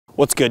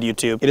What's good,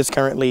 YouTube? It is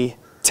currently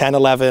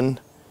 10:11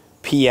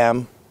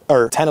 p.m.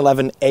 or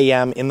 10:11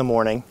 a.m. in the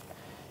morning.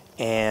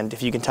 And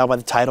if you can tell by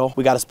the title,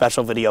 we got a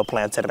special video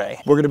planned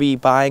today. We're gonna be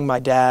buying my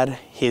dad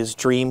his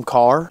dream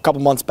car. A couple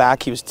months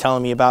back, he was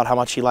telling me about how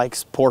much he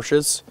likes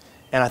Porsches,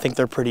 and I think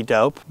they're pretty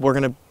dope. We're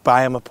gonna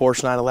buy him a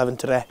Porsche 911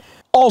 today.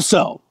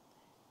 Also,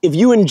 if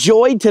you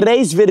enjoyed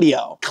today's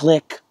video,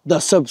 click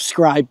the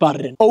subscribe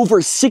button. Over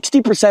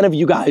 60% of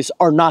you guys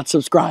are not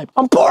subscribed.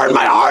 I'm pouring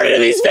my heart into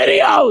these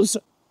videos.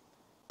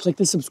 Click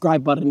the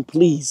subscribe button,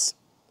 please.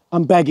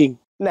 I'm begging.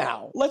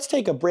 Now, let's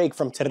take a break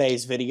from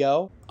today's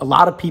video. A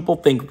lot of people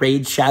think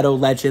Raid Shadow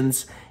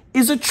Legends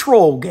is a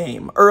troll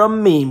game or a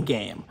meme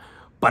game,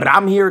 but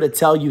I'm here to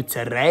tell you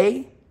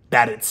today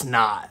that it's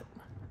not.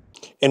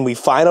 And we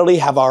finally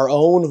have our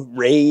own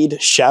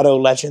Raid Shadow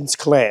Legends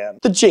clan,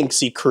 the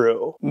Jynxzi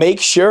crew. Make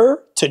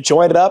sure to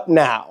join it up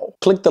now.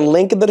 Click the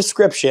link in the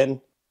description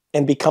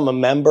and become a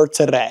member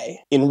today.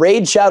 In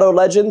Raid Shadow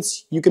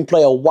Legends, you can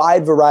play a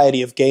wide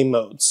variety of game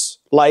modes,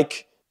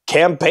 like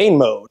campaign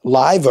mode,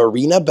 live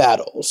arena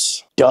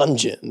battles,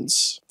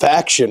 dungeons,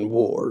 faction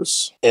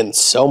wars, and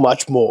so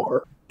much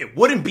more. It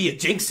wouldn't be a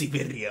Jynxzi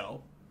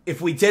video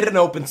if we didn't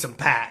open some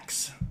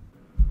packs.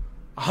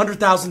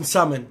 100,000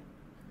 summon.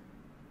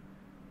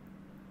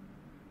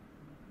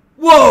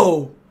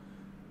 Whoa!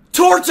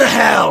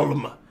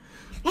 Tortahelm!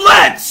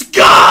 Let's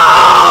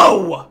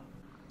go!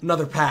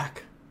 Another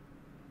pack.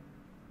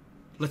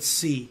 Let's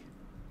see.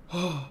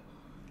 Oh,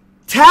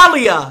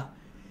 Talia!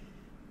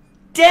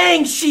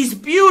 Dang, she's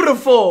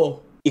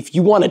beautiful! If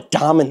you want to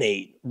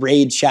dominate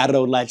Raid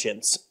Shadow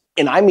Legends,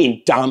 and I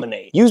mean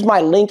dominate, use my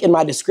link in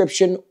my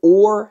description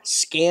or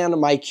scan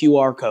my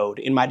QR code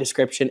in my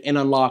description and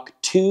unlock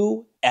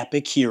 2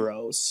 epic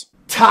heroes.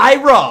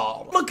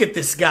 Tyrell! Look at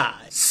this guy.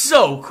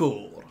 So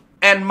cool.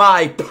 And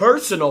my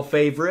personal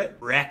favorite,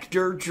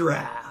 Rector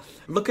Draft.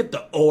 Look at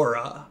the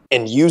aura.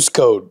 And use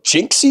code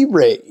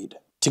JynxziRaid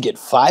to get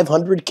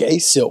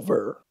 500k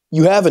silver.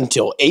 You have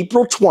until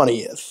April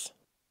 20th.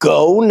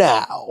 Go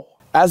now.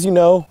 As you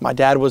know, my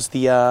dad was the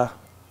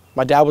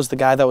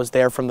guy that was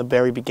there from the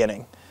very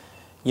beginning.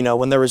 You know,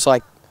 when there was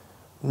like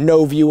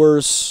no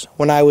viewers,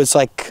 when I was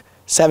like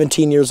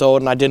 17 years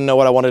old and I didn't know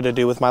what I wanted to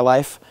do with my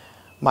life,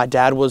 my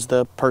dad was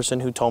the person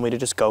who told me to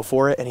just go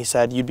for it, and he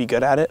said, you'd be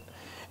good at it.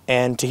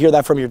 And to hear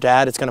that from your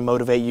dad, it's gonna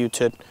motivate you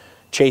to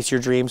chase your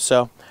dreams.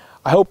 So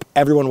I hope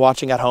everyone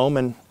watching at home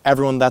and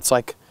everyone that's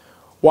like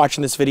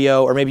watching this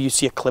video, or maybe you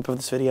see a clip of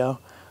this video,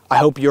 I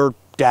hope your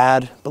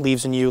dad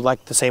believes in you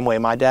like the same way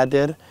my dad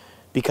did,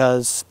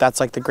 because that's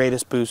like the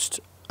greatest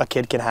boost a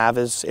kid can have,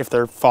 is if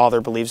their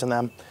father believes in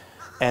them.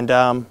 And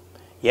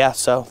yeah,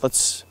 so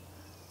let's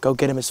go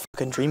get him his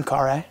fucking dream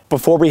car, eh?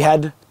 Before we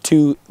head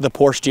to the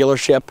Porsche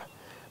dealership,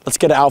 let's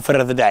get an outfit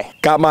of the day.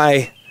 Got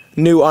my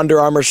new Under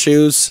Armour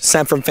shoes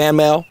sent from fan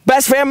mail.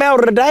 Best fan mail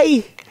of the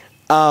day.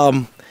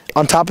 On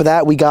top of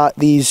that, we got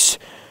these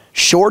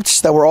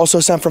shorts that were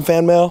also sent from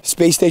fan mail.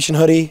 Space Station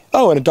hoodie.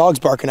 Oh, and a dog's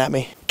barking at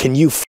me. Can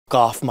you f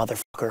off,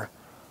 motherfucker?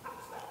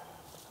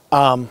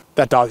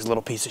 That dog's a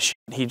little piece of shit.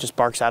 He just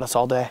barks at us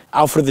all day.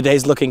 Outfit of the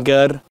day's looking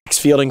good. It's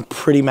feeling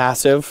pretty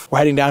massive. We're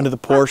heading down to the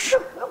Porsche.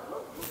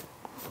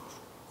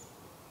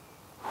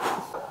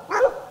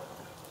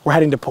 We're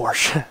heading to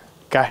Porsche.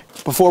 Okay.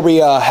 Before we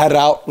head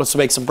out, let's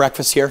make some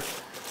breakfast here.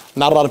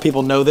 Not a lot of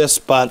people know this,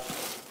 but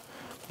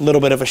a little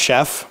bit of a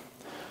chef.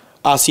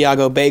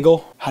 Asiago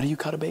bagel. How do you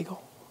cut a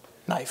bagel?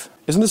 Knife.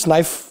 Isn't this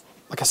knife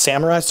like a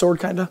samurai sword,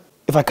 kinda?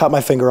 If I cut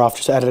my finger off,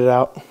 just edit it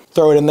out.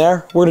 Throw it in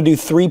there. We're gonna do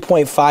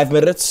 3.5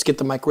 minutes. Get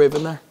the microwave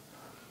in there.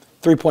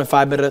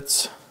 3.5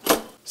 minutes.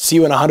 See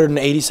you in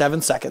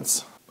 187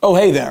 seconds. Oh,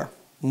 hey there.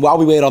 While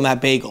we wait on that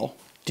bagel,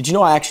 did you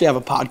know I actually have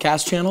a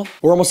podcast channel?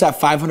 We're almost at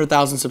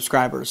 500,000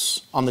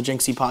 subscribers on the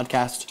Jynxzi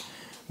podcast.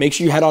 Make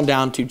sure you head on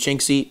down to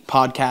Jynxzi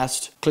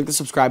podcast. Click the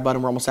subscribe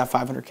button. We're almost at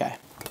 500k.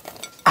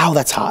 Ow,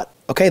 that's hot.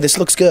 Okay, this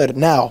looks good.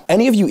 Now,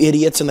 any of you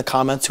idiots in the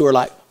comments who are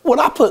like, well,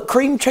 I put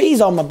cream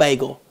cheese on my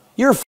bagel.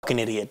 You're a fucking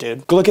idiot,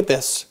 dude. Look at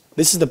this.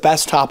 This is the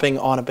best topping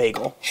on a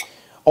bagel.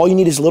 All you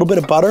need is a little bit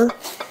of butter.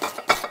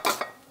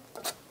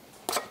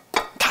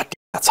 God damn,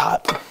 that's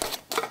hot.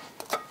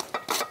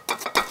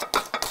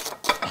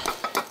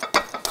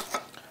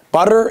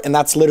 Butter, and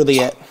that's literally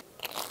it.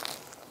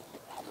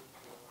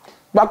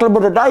 Back to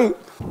the day.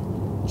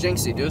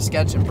 Jynxzi, do a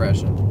sketch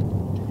impression.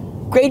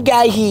 Great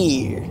guy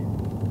here.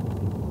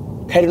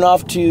 Heading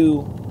off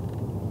to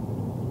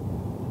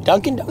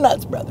Dunkin'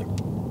 Donuts, brother.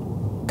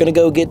 Gonna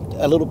go get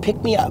a little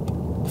pick-me-up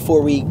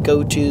before we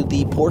go to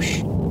the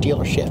Porsche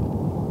dealership.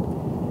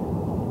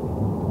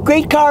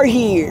 Great car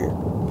here.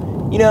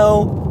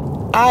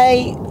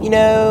 I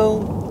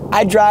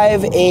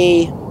drive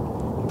a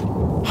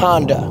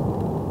Honda,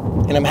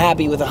 and I'm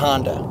happy with a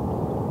Honda.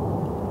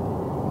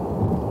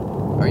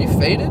 Are you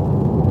faded?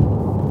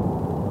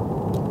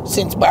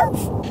 Since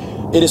birth.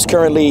 It is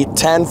currently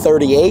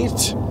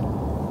 10:38,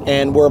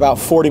 and we're about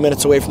 40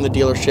 minutes away from the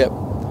dealership.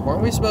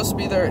 Weren't we supposed to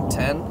be there at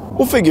 10?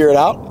 We'll figure it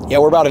out. Yeah,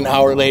 we're about an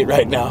hour late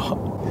right now.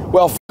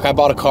 Well, I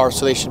bought a car,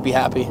 so they should be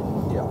happy.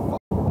 Yeah.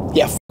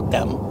 Yeah,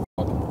 them.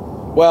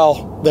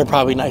 Well, they're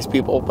probably nice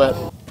people, but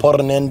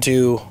putting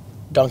into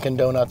Dunkin'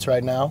 Donuts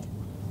right now.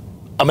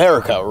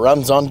 America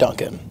runs on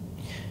Dunkin'.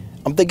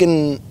 I'm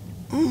thinking,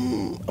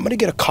 I'm gonna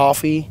get a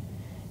coffee,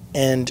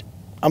 and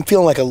I'm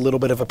feeling like a little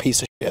bit of a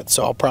piece of shit,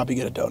 so I'll probably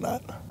get a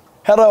donut.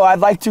 Hello, I'd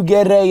like to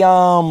get a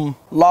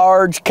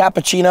large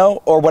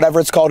cappuccino, or whatever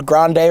it's called,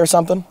 grande or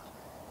something.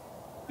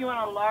 You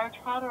want a large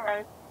hot or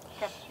iced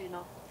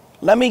cappuccino?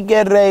 Let me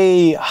get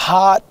a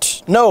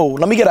hot, no,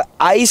 let me get an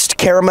iced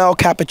caramel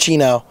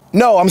cappuccino.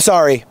 No, I'm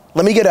sorry.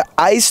 Let me get an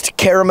iced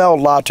caramel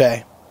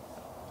latte.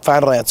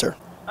 Final answer.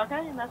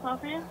 Okay, and that's all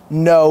for you?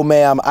 No,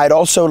 ma'am. I'd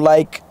also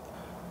like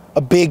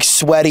a big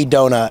sweaty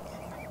donut.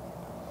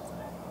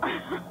 You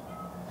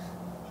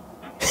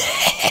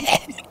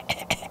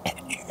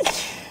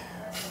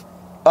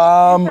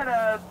said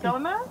a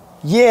donut?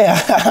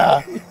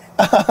 Yeah.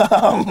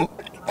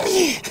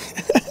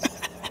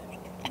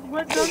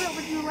 What donut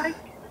would you like?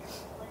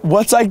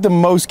 What's like the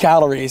most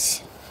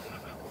calories?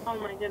 Oh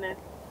my goodness.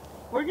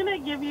 We're gonna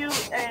give you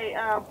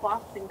a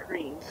Boston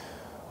cream.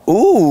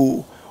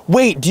 Ooh.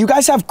 Wait, do you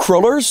guys have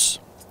crullers?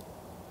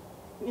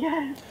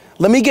 Yes.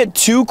 Let me get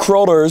 2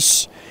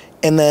 crullers,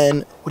 and then,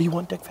 what do you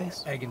want,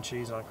 Dickface? Egg and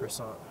cheese on a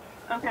croissant.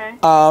 Okay.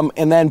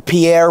 And then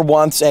Pierre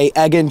wants a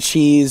egg and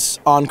cheese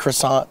on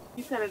croissant.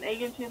 You said an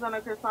egg and cheese on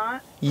a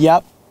croissant?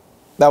 Yep.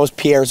 That was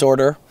Pierre's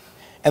order.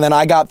 And then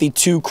I got the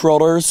 2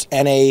 crullers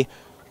and a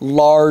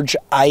large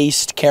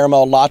iced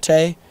caramel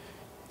latte.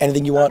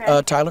 Anything you want,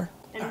 Okay. Tyler?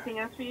 Anything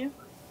else for you?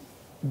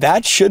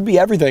 That should be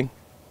everything.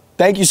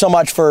 Thank you so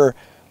much for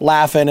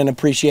laughing and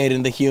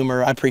appreciating the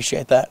humor. I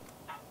appreciate that.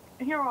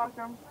 You're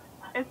welcome.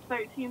 It's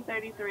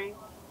 13:33.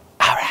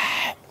 All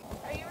right.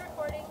 Are you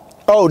recording?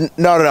 Oh,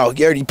 no.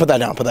 You put that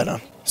down, put that down.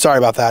 Sorry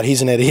about that.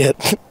 He's an idiot.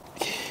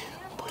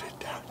 Put it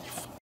down.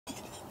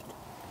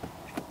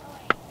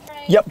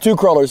 Yep, 2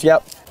 crullers,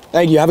 yep.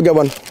 Thank you, have a good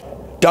one.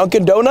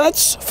 Dunkin'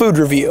 Donuts food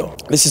review.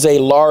 This is a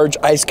large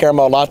iced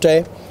caramel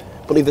latte.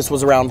 I believe this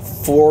was around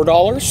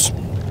 $4.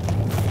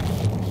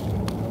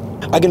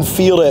 I can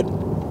feel it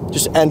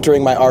just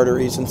entering my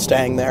arteries and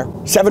staying there.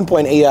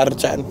 7.8 out of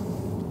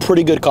 10.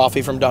 Pretty good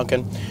coffee from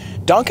Dunkin'.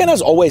 Dunkin' has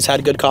always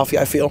had good coffee,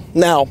 I feel.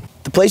 Now,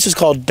 the place is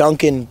called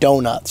Dunkin'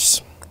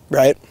 Donuts,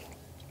 right?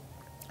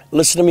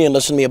 Listen to me and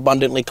listen to me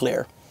abundantly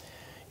clear.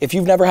 If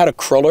you've never had a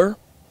cruller,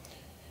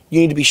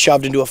 you need to be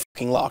shoved into a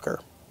fucking locker.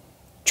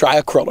 Try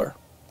a cruller,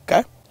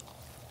 okay?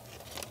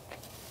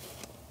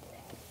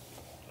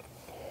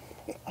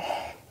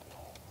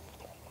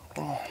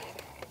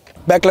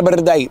 Back of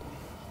the day.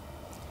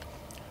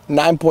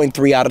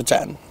 9.3 out of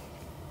 10.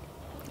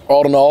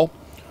 All in all,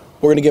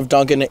 we're gonna give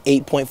Dunkin' an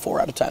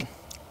 8.4 out of 10.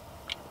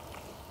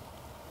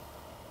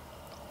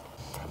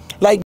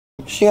 Like,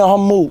 she on her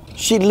move,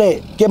 she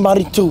lit, get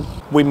money too.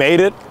 We made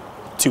it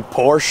to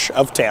Porsche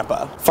of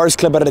Tampa. First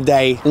clip of the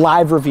day,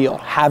 live reveal.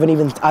 I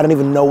don't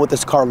even know what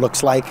this car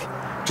looks like.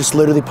 Just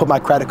literally put my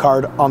credit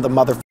card on the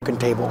motherfucking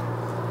table.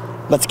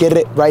 Let's get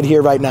it right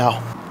here, right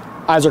now.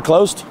 Eyes are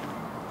closed.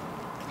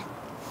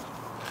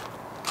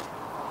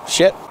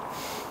 Shit.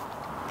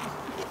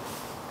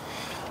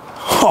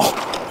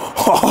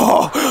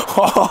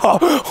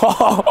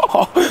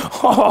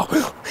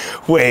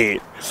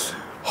 Wait,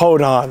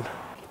 hold on.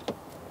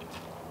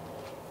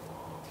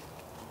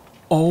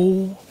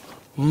 Oh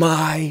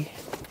my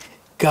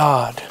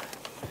God.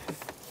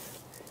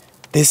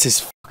 This is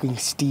fucking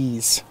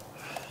steez.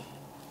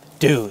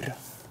 Dude.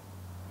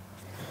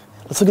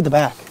 Let's look at the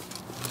back.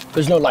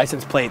 There's no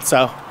license plate,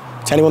 so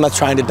to anyone that's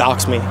trying to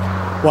dox me,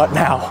 what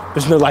now?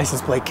 There's no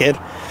license plate, kid.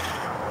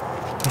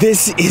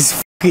 This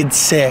is fucking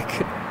sick.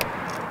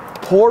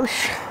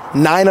 Porsche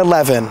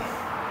 911.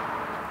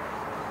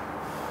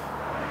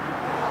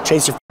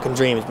 Chase your fucking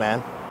dreams,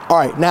 man. All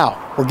right,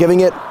 now we're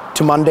giving it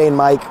to Mundane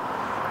Mike,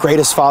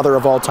 greatest father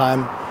of all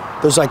time.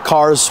 There's like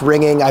cars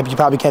ringing. You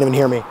probably can't even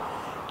hear me.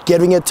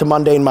 Giving it to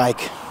Mundane Mike.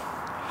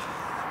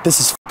 This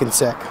is fucking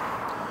sick.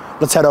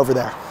 Let's head over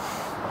there.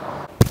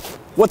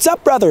 What's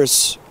up,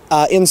 brothers?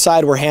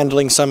 Inside, we're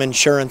handling some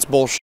insurance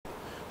bullshit.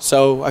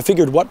 So I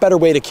figured what better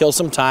way to kill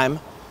some time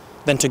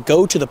than to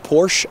go to the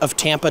Porsche of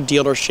Tampa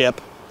dealership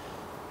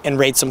and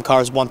rate some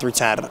cars 1 through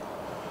 10.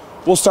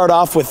 We'll start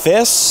off with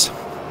this.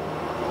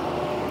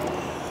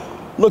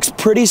 Looks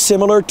pretty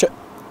similar to,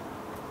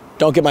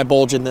 don't get my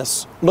bulge in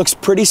this. Looks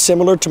pretty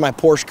similar to my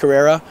Porsche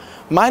Carrera.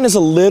 Mine is a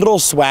little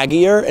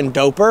swaggier and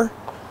doper,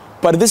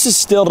 but this is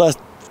still a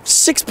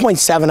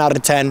 6.7 out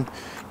of 10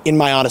 in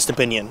my honest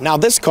opinion. Now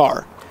this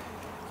car,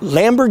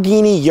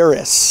 Lamborghini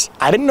Urus.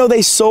 I didn't know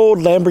they sold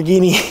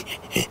Lamborghini.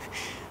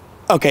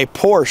 Okay,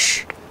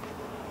 Porsche.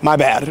 My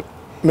bad,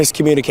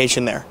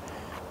 miscommunication there.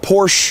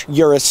 Porsche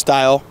Urus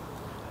style.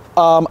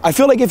 I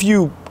feel like if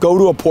you go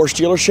to a Porsche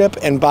dealership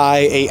and buy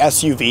a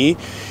SUV, you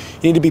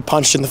need to be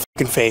punched in the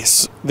fucking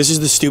face. This is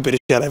the stupidest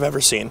shit I've ever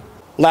seen.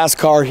 Last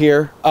car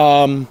here.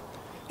 And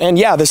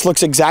yeah, this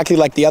looks exactly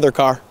like the other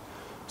car.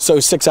 So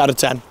 6 out of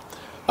 10.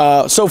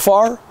 So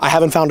far, I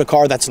haven't found a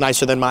car that's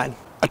nicer than mine.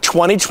 A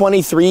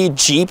 2023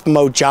 Jeep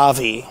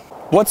Mojave.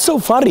 What's so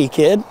funny,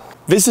 kid?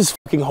 This is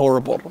fucking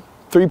horrible.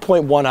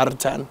 3.1 out of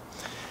 10.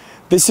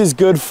 This is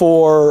good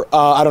for,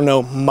 I don't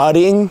know,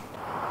 mudding.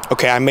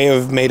 Okay, I may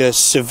have made a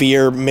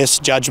severe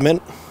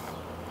misjudgment.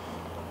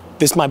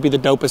 This might be the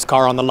dopest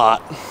car on the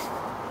lot.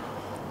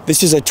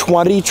 This is a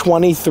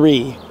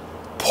 2023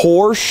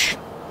 Porsche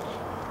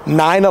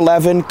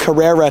 911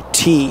 Carrera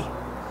T.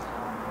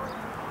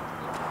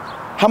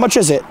 How much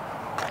is it?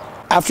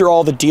 After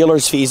all the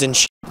dealer's fees and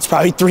shit, it's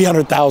probably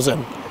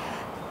 300,000.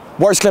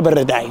 Worst clip of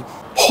the day.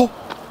 Oh.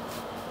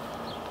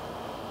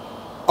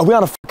 Are we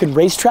on a fucking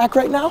racetrack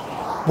right now?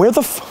 Where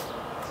the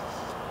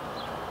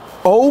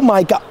oh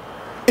my God.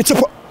 It's a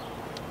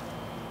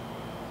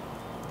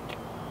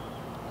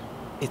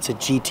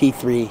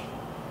GT3.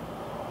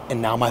 And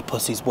now my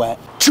pussy's wet.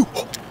 You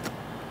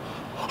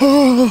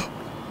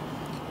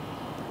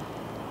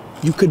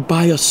could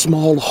buy a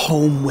small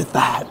home with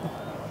that.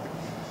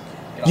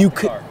 You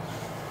could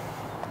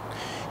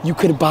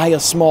buy a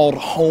small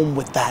home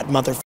with that,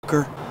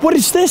 motherfucker. What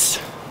is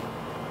this?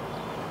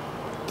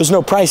 There's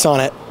no price on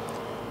it.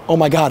 Oh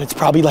my God, it's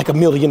probably like $1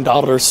 million.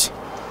 There's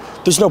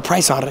no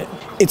price on it.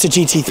 It's a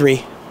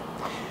GT3.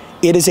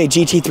 It is a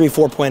GT3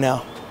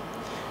 4.0.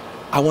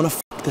 I want to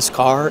fuck this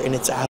car in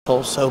its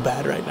asshole so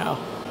bad right now.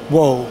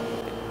 Whoa.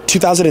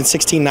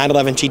 2016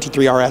 911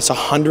 GT3 RS,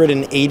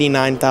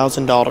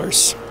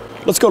 $189,000.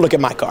 Let's go look at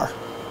my car.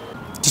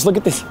 Just look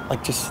at this,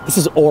 like this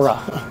is aura.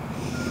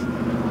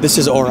 This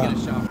is aura.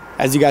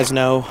 As you guys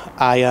know,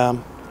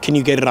 can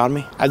you get it on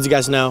me? As you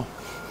guys know,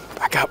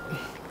 back up.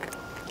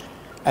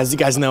 As you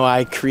guys know,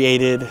 I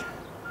created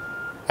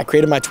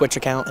my Twitch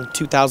account in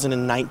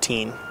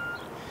 2019.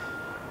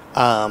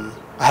 I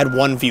had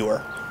 1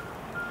 viewer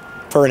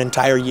for an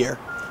entire year.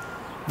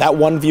 That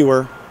 1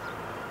 viewer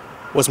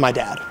was my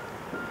dad.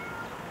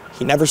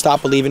 He never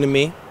stopped believing in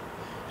me.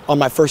 On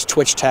my first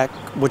Twitch tech,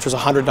 which was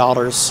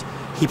 $100,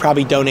 he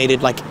probably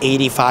donated like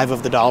 85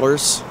 of the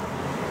dollars.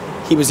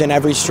 He was in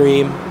every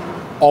stream,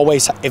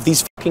 always, if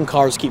these fucking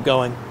cars keep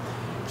going,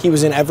 he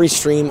was in every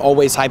stream,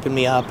 always hyping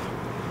me up.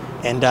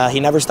 And he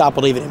never stopped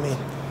believing in me.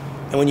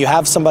 And when you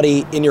have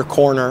somebody in your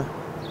corner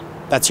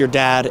that's your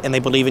dad and they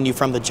believe in you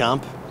from the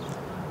jump,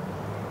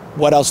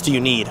 what else do you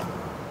need?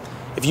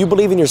 If you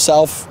believe in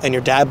yourself and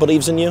your dad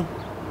believes in you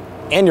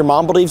and your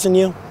mom believes in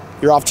you,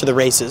 you're off to the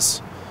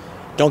races.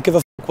 Don't give a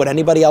fuck what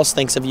anybody else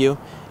thinks of you.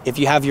 If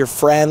you have your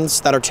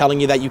friends that are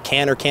telling you that you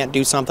can or can't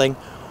do something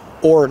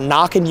or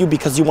knocking you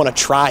because you want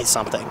to try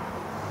something.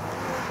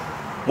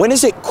 When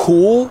is it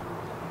cool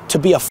to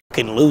be a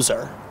fucking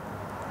loser?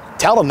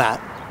 Tell them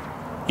that.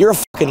 You're a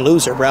fucking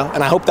loser, bro.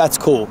 And I hope that's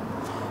cool.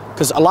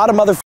 Because a lot of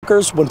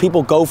motherfuckers, when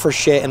people go for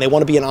shit and they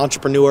want to be an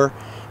entrepreneur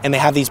and they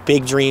have these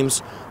big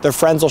dreams, their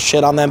friends will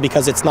shit on them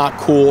because it's not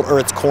cool or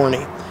it's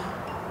corny.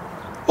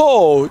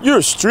 Oh, you're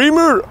a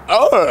streamer?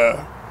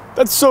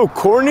 That's so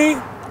corny.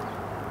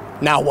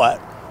 Now what?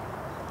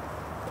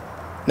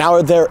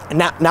 Now there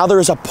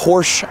is a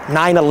Porsche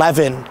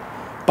 911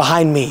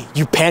 behind me,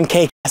 you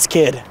pancake ass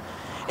kid.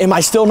 Am I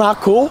still not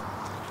cool?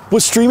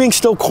 Was streaming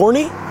still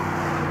corny?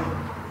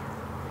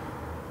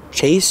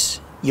 Chase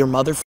your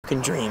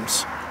motherfucking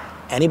dreams.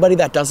 Anybody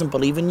that doesn't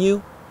believe in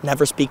you,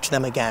 never speak to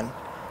them again.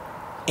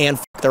 And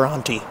fuck their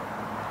auntie.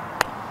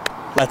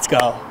 Let's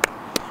go.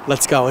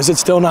 Let's go. Is it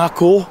still not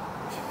cool?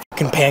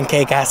 Fucking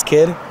pancake ass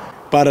kid.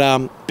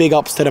 But big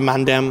ups to the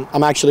mandem.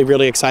 I'm actually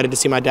really excited to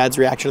see my dad's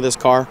reaction to this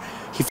car.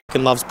 He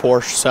fucking loves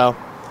Porsche, so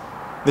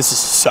this is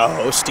so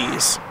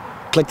steez.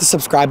 Click the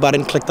subscribe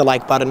button, click the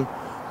like button.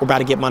 We're about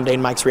to get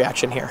Mundane Mike's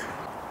reaction here.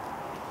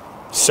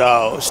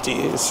 So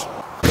steez.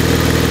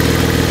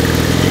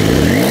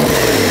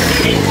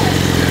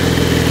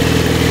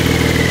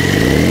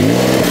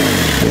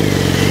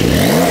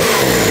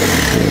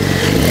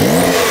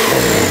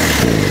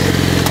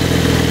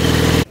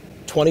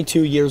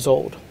 "22 years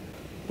old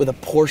with a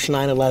Porsche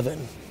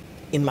 911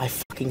 in my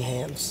fucking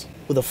hands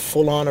with a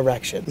full-on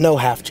erection. No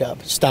half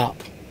chub.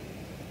 Stop.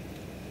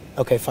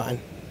 Okay, fine.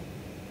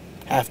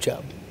 Half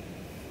chub.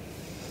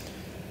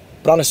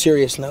 But on a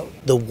serious note,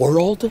 the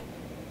world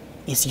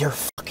is your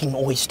fucking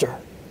oyster.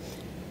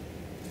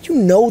 You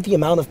know the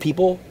amount of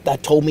people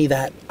that told me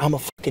that I'm a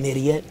fucking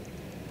idiot?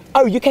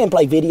 Oh, you can't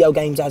play video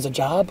games as a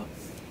job?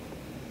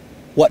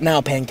 What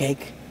now,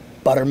 pancake?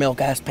 Buttermilk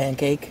ass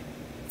pancake?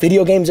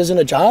 Video games isn't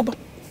a job?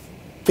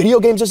 Video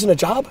games isn't a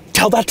job?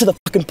 Tell that to the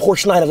fucking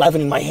Porsche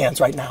 911 in my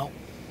hands right now.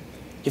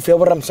 You feel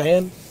what I'm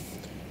saying?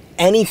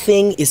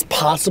 Anything is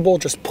possible.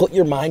 Just put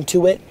your mind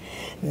to it.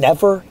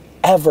 Never,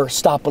 ever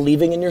stop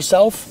believing in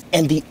yourself.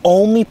 And the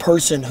only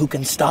person who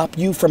can stop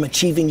you from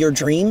achieving your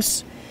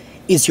dreams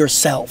is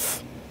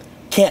yourself.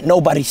 Can't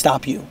nobody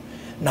stop you.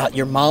 Not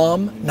your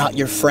mom, not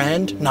your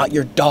friend, not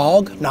your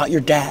dog, not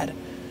your dad.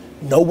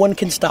 No one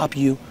can stop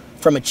you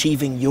from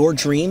achieving your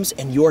dreams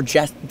and your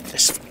destiny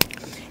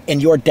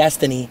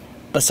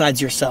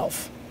besides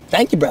yourself.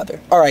 Thank you,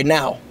 brother. All right,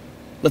 now,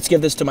 let's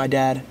give this to my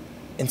dad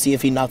and see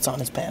if he nuts on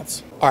his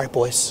pants. All right,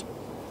 boys.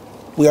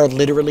 We are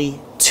literally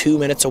 2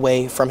 minutes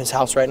away from his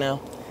house right now.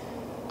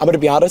 I'm gonna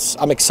be honest,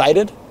 I'm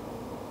excited,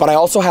 but I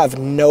also have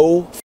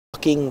no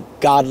fucking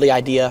godly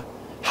idea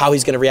how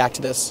he's gonna react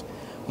to this.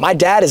 My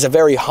dad is a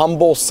very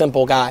humble,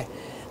 simple guy.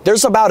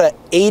 there's about a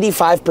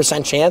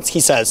 85% chance he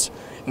says,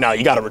 no,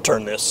 you gotta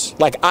return this.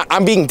 Like,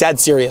 I'm being dead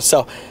serious.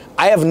 So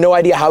I have no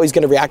idea how he's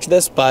gonna react to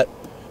this, but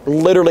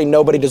literally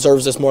nobody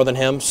deserves this more than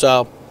him.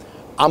 So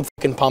I'm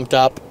fucking pumped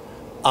up.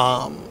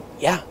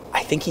 Yeah,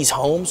 I think he's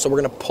home. So we're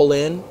gonna pull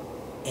in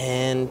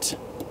and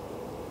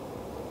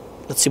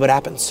let's see what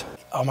happens.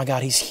 Oh my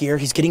God, he's here.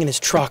 He's getting in his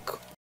truck.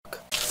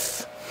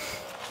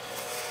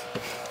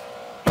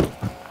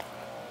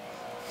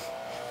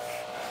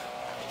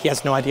 He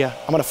has no idea.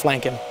 I'm gonna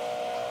flank him.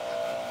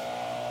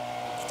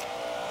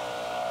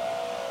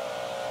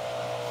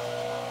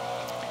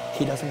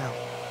 He doesn't know.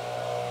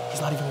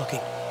 He's not even looking.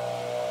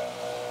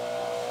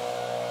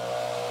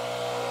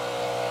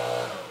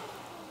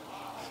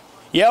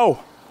 Yo,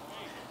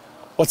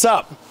 what's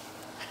up?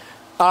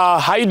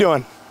 How you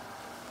doing?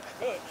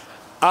 Good.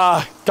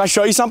 Can I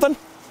show you something?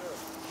 Sure.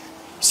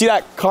 See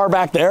that car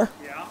back there?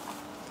 Yeah.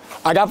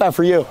 I got that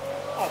for you.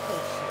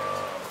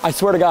 Oh, bullshit. I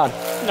swear to God.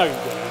 No, you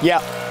didn't.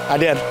 Yeah, I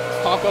did.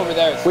 Talk over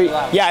there. It's too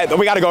loud. Yeah,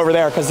 we gotta go over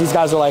there because these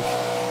guys are like,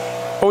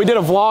 but we did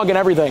a vlog and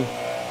everything.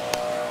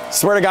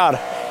 Swear to God.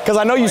 Because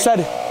I know you said,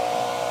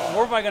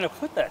 Where am I going to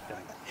put that thing?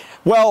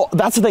 well,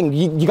 that's the thing.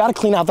 You got to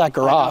clean out that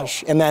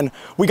garage, and then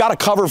we got to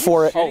cover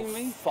for it. Kidding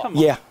me? Come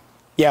on. Yeah,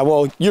 yeah.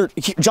 Well,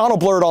 John will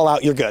blur it all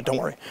out. You're good. Don't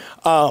worry.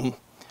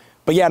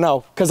 But yeah,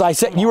 no, because I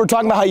said you were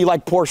talking about how you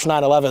like Porsche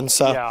 911,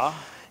 so Yeah.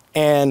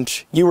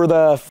 and you were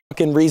the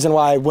fucking reason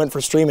why I went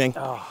for streaming.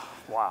 Oh,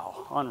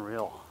 wow.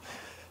 Unreal.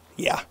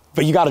 Yeah,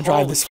 but you got to drive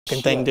Holy this fucking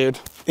shit. thing, dude.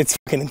 It's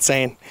fucking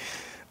insane.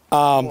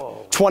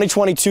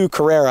 2022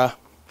 Carrera.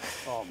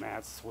 Oh, man,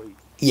 that's sweet.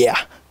 Yeah,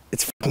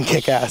 it's fucking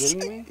kick-ass.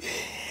 Kidding me?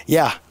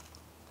 Yeah.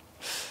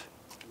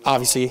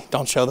 Obviously,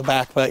 don't show the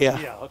back, but yeah.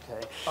 Yeah,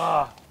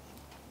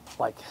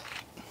 okay.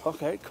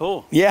 Okay,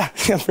 cool. Yeah,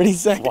 pretty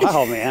sick.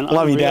 Wow, man.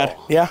 Love you, unreal. Dad.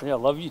 Yeah. Yeah,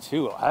 love you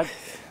too. I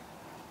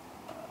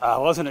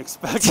wasn't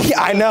expecting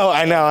Yeah, I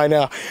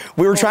know.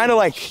 We were trying to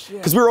like, shit.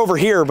 because we were over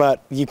here,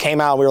 but you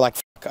came out, we were like,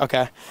 fuck,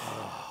 okay.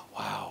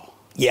 Wow.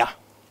 Yeah.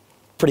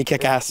 Pretty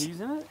kick-ass. Keys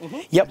in it? Mm-hmm.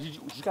 Yep. Did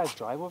you guys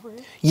drive over here?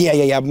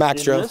 Yeah.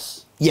 Max In drove.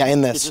 this? Yeah, in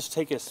You this. just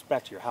take us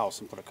back to your house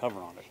and put a cover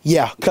on it.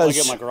 Yeah, Until I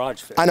because get my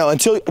garage fixed. I know,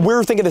 until we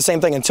were thinking the same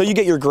thing. Until you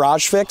get your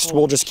garage fixed,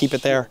 we'll just keep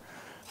it there.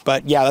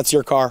 But yeah, that's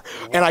your car.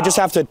 And I just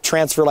have to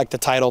transfer like the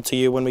title to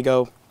you when we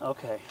go.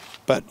 Okay.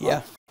 But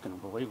yeah.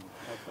 Unbelievable.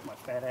 I put my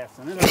fat ass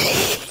in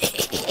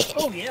it.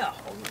 Oh, yeah.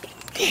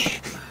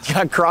 You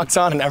got Crocs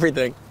on and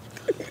everything.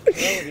 Oh,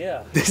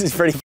 yeah. This is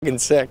pretty fucking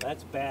sick.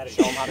 That's bad as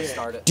Show them how to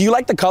start it. Do you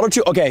like the color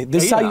too? Okay,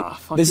 this is Yeah, how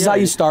fuck you yeah,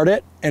 you dude. start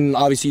it, and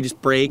obviously you just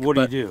brake. What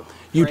do you but do?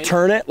 You Brake?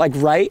 turn it like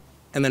right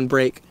and then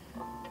brake.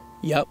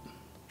 Yep.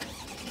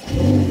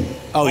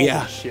 Oh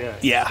yeah. Shit.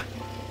 Yeah.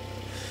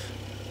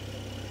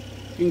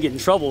 You can get in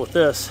trouble with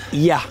this.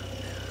 Yeah.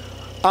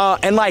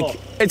 And like, Oh.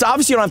 it's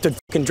obviously you don't have to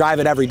fucking drive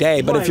it every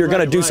day, but if Right, you're gonna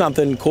right, do right.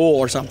 something cool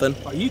or something,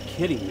 Are you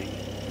kidding me?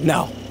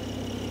 no.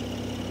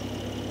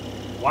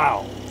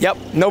 Wow. Yep.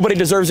 Nobody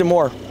deserves it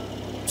more.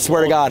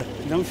 Swear to God.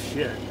 No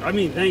shit. I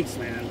mean, thanks,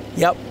 man.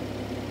 Yep.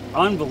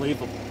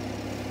 Unbelievable.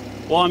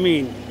 Well, I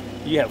mean,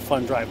 you have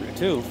fun driving it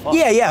too. Fuck.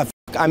 Yeah.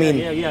 I mean,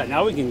 Yeah.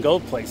 Now we can go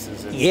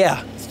places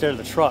yeah. instead of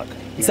the truck.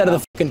 Instead of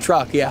the fucking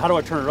truck, How yeah. do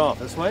I turn it off?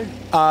 This way?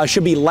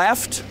 Should be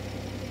left.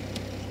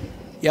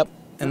 Yep.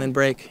 And then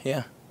brake.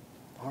 Yeah.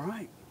 All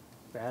right.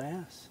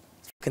 Badass.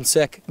 Fucking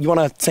sick. You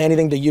wanna say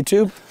anything to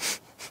YouTube?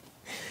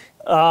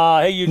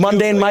 Hey, you.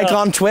 Mundane Mike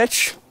on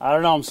Twitch. I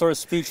don't know. I'm sort of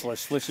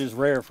speechless, which is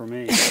rare for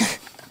me.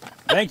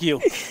 Thank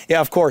you. Yeah,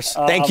 of course.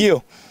 Thank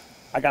you.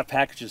 I got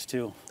packages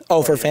too.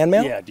 Oh, for fan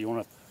mail? Yeah. Do you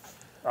want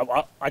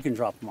to? I can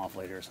drop them off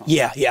later or something.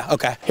 Yeah.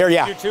 Okay. Here,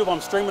 yeah. YouTube. I'm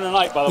streaming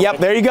tonight, by the way. Yep.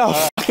 There you go.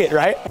 Fuck it,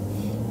 right?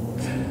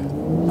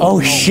 Oh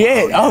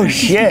shit. Oh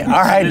shit.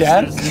 All right,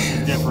 Dad. This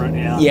is different.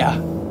 Yeah. Yeah.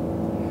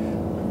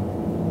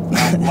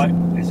 What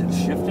is it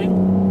shifting?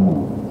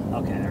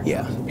 Okay. There.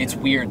 Yeah. It's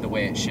weird the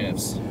way it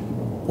shifts.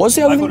 What's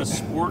the I other go to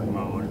thing? sport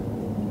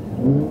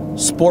mode.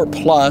 Sport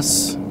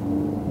Plus.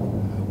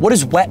 What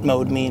does wet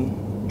mode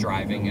mean?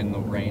 Driving in the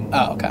rain.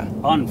 Oh, okay.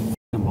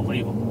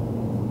 Unbelievable.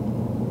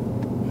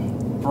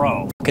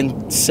 Bro,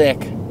 Fucking sick.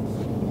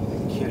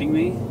 kidding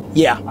me?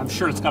 Yeah. I'm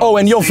sure it's got. Oh,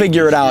 and you'll safety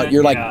figure it out. shit.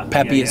 You're Yeah, like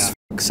peppy yeah, as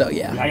fuck, so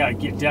yeah. I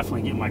gotta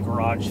definitely get my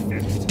garage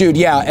fixed. Dude,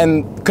 yeah,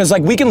 and because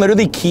like we can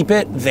literally keep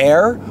it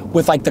there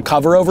with like the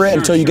cover over it Sure,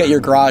 until you get sure. your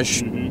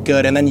garage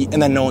good, and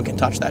then no one can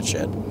touch that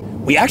shit.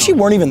 We actually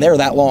weren't even there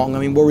that long. I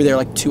mean, were we there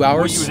like 2 Were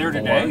hours? you there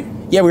today?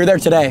 Yeah, we were there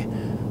today.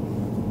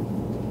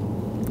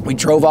 We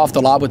drove off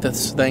the lot with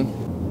this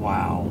thing.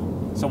 Wow.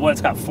 So what?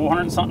 It's got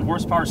 400 and something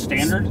horsepower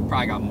standard.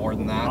 Probably got more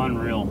than that.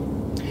 Unreal.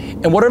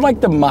 And what are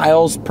like the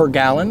miles per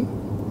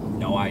gallon?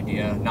 No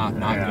idea. Not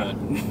Yeah.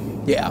 good.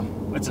 Yeah.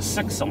 It's a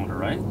 6-cylinder,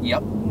 right?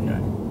 Yep. Okay.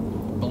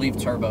 Believe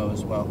turbo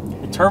as well.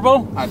 The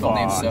turbo? I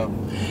believe Fuck. so.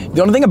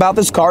 The only thing about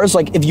this car is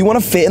like if you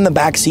want to fit in the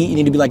back seat, you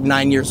need to be like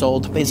 9 years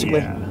old, basically.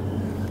 Yeah.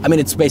 I mean,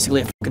 it's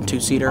basically a fucking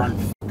two-seater.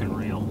 Unfucking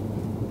real.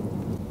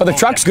 But the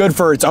truck's good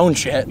for its own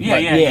shit. Yeah,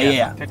 but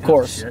yeah. Of Picking up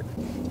course. shit.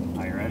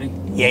 Are you ready?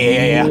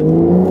 Yeah.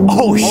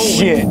 Oh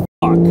shit.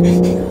 Fuck.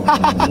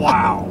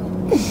 Wow.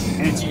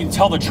 And you can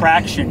tell the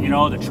traction, you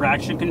know, the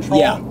traction control.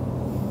 Yeah.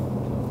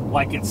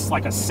 Like it's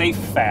like a safe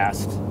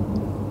fast.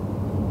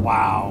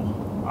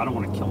 Wow. I don't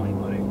want to kill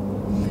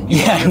anybody.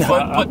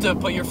 Yeah.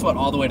 Put your foot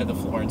all the way to the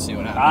floor and see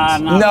what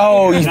happens.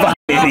 No, you fucking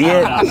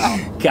idiot.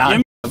 God. Give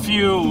me a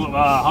few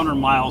 100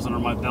 miles under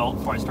my belt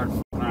before I start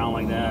fucking around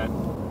like that.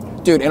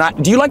 Dude,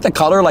 and do you like the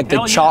color, like the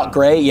Hell chalk yeah.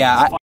 gray?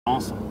 Yeah. It's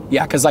awesome.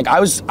 Yeah, because like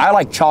I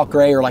like chalk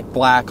gray or like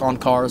black on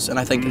cars, and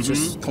I think it's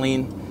just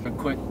clean. A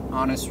quick,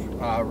 honest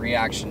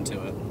reaction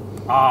to it.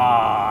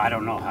 I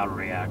don't know how to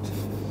react.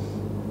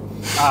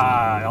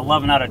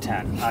 11 out of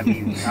 10. I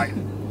mean,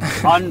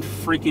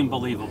 unfreaking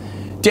believable.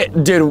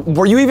 Dude,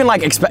 were you even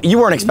like you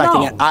weren't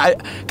expecting No. it?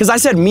 Because I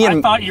said me and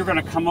I thought you were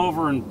gonna come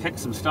over and pick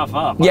some stuff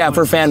up. Yeah, I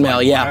for was fan just mail,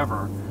 like, yeah.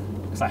 Whatever.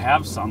 Because I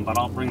have some, but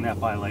I'll bring that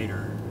by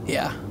later.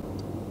 yeah.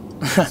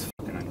 It's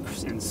fucking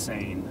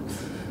insane.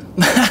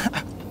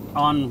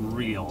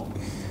 Unreal.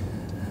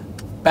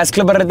 Best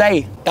clip of the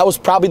day. That was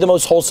probably the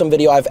most wholesome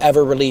video I've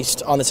ever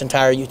released on this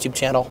entire YouTube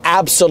channel.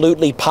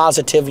 Absolutely,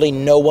 positively,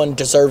 no one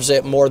deserves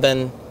it more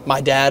than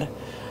my dad.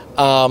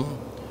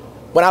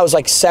 When I was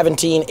like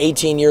 17,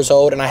 18 years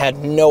old and I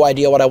had no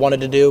idea what I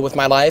wanted to do with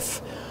my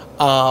life,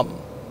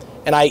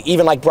 and I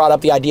even like brought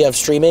up the idea of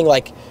streaming,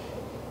 like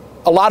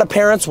a lot of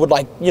parents would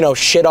like, you know,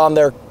 shit on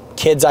their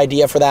kid's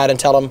idea for that and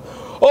tell them,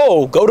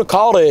 oh, go to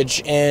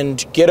college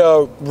and get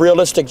a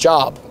realistic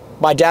job.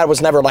 My dad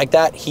was never like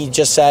that. He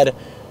just said,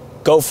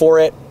 go for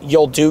it.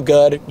 You'll do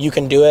good. You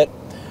can do it.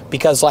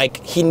 Because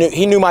like he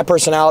knew my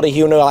personality.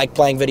 He knew I like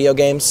playing video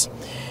games.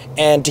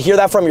 And to hear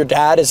that from your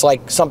dad is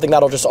like something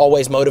that'll just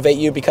always motivate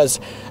you, because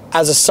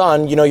as a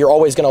son, you know, you're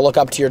always going to look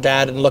up to your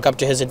dad and look up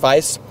to his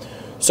advice.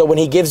 So when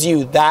he gives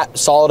you that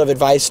solid of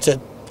advice to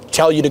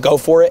tell you to go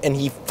for it and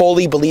he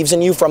fully believes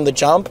in you from the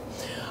jump,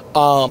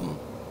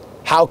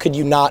 how could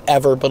you not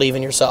ever believe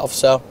in yourself?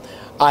 So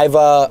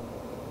I've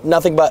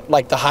nothing but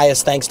like the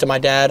highest thanks to my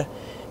dad.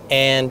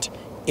 And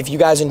if you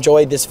guys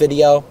enjoyed this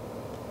video,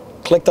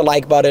 click the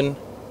like button,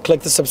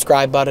 click the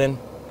subscribe button.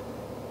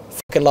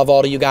 Fucking love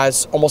all of you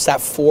guys. Almost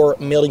at 4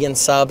 million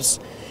subs.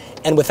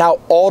 And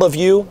without all of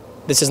you,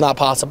 this is not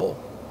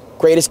possible.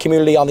 Greatest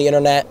community on the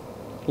internet.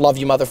 Love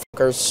you,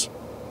 motherfuckers.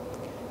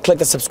 Click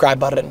the subscribe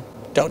button.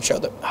 Don't show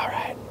the... All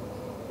right.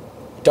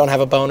 Don't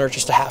have a boner,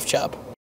 just a half chub.